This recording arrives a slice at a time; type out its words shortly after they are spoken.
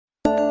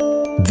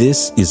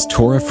This is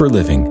Torah for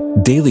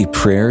Living, daily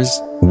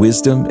prayers,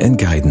 wisdom, and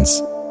guidance.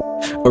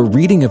 A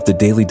reading of the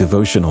daily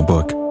devotional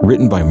book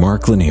written by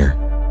Mark Lanier.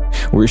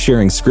 We're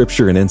sharing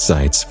scripture and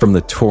insights from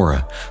the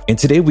Torah, and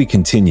today we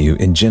continue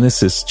in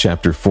Genesis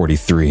chapter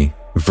 43,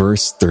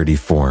 verse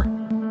 34.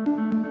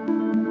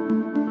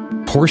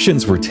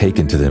 Portions were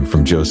taken to them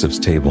from Joseph's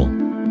table,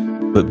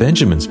 but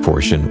Benjamin's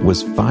portion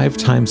was 5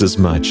 times as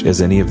much as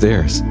any of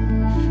theirs,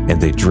 and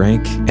they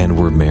drank and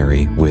were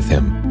merry with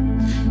him.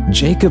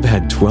 Jacob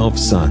had 12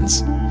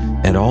 sons,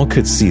 and all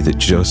could see that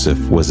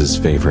Joseph was his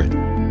favorite.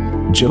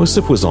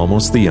 Joseph was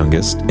almost the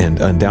youngest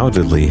and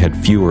undoubtedly had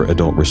fewer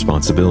adult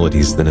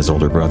responsibilities than his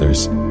older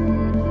brothers.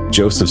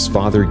 Joseph's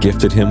father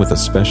gifted him with a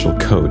special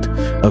coat,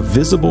 a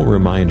visible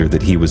reminder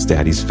that he was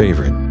Daddy's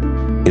favorite.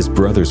 His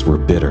brothers were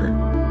bitter.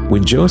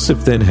 When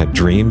Joseph then had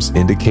dreams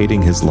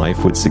indicating his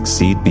life would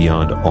succeed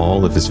beyond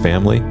all of his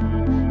family,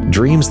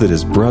 dreams that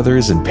his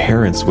brothers and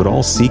parents would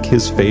all seek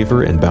his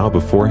favor and bow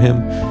before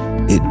him,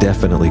 it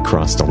definitely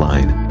crossed a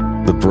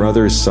line. The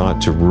brothers sought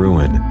to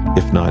ruin,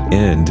 if not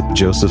end,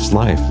 Joseph's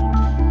life.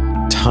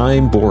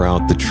 Time bore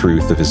out the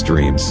truth of his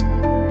dreams.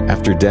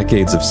 After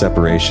decades of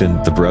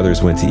separation, the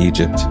brothers went to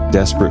Egypt,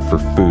 desperate for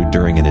food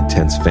during an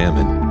intense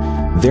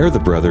famine. There the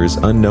brothers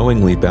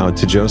unknowingly bowed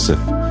to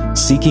Joseph,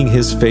 seeking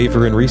his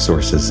favor and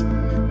resources.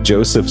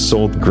 Joseph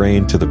sold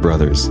grain to the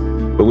brothers,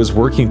 but was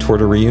working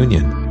toward a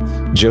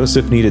reunion.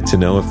 Joseph needed to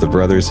know if the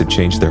brothers had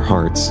changed their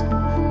hearts.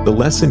 The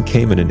lesson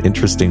came in an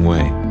interesting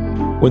way.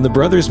 When the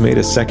brothers made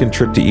a second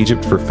trip to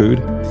Egypt for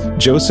food,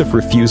 Joseph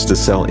refused to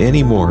sell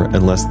any more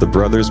unless the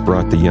brothers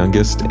brought the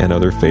youngest and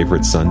other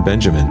favorite son,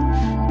 Benjamin.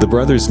 The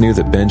brothers knew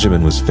that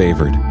Benjamin was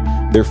favored.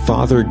 Their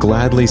father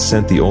gladly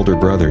sent the older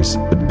brothers,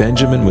 but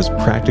Benjamin was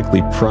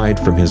practically pried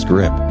from his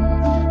grip.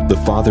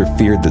 The father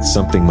feared that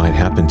something might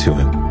happen to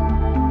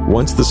him.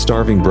 Once the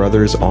starving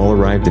brothers all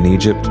arrived in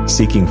Egypt,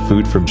 seeking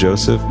food from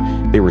Joseph,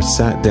 they were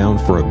sat down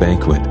for a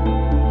banquet.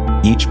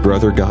 Each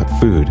brother got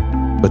food,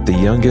 but the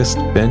youngest,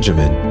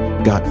 Benjamin,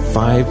 got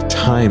 5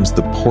 times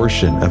the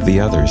portion of the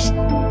others.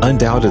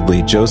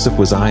 Undoubtedly, Joseph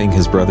was eyeing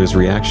his brothers'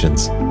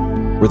 reactions.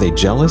 Were they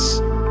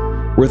jealous?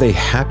 Were they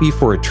happy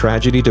for a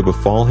tragedy to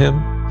befall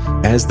him,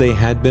 as they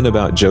had been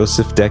about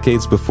Joseph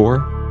decades before?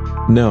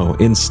 No,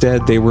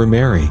 instead they were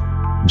merry.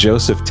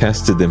 Joseph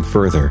tested them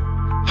further,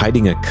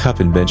 hiding a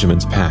cup in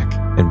Benjamin's pack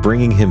and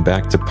bringing him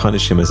back to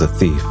punish him as a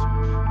thief.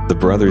 The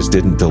brothers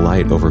didn't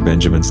delight over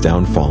Benjamin's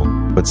downfall,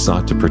 but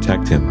sought to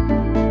protect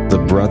him. The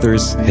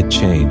brothers had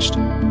changed.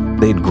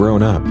 They'd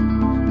grown up.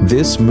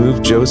 This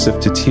moved Joseph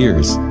to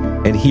tears,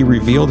 and he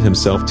revealed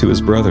himself to his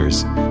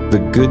brothers.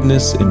 The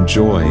goodness and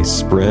joy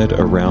spread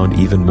around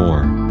even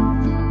more.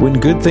 When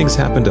good things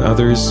happen to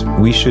others,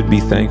 we should be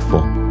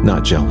thankful,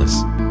 not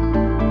jealous.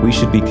 We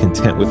should be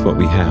content with what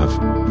we have.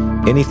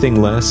 Anything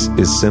less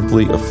is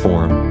simply a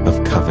form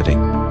of coveting,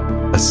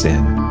 a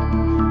sin.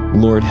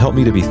 Lord, help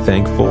me to be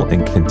thankful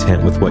and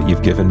content with what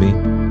you've given me.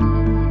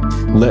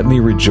 Let me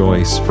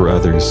rejoice for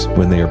others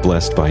when they are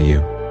blessed by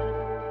you.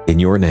 In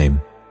your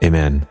name,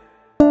 amen.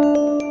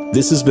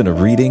 This has been a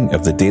reading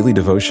of the daily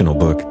devotional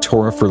book,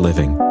 Torah for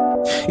Living.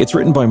 It's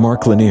written by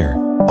Mark Lanier,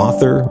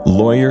 author,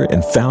 lawyer,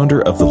 and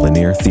founder of the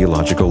Lanier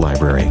Theological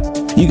Library.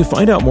 You can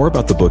find out more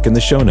about the book in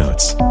the show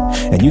notes.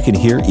 And you can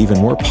hear even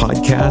more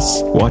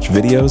podcasts, watch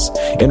videos,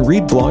 and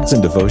read blogs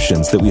and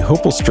devotions that we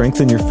hope will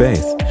strengthen your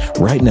faith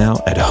right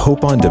now at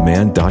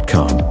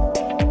hopeondemand.com.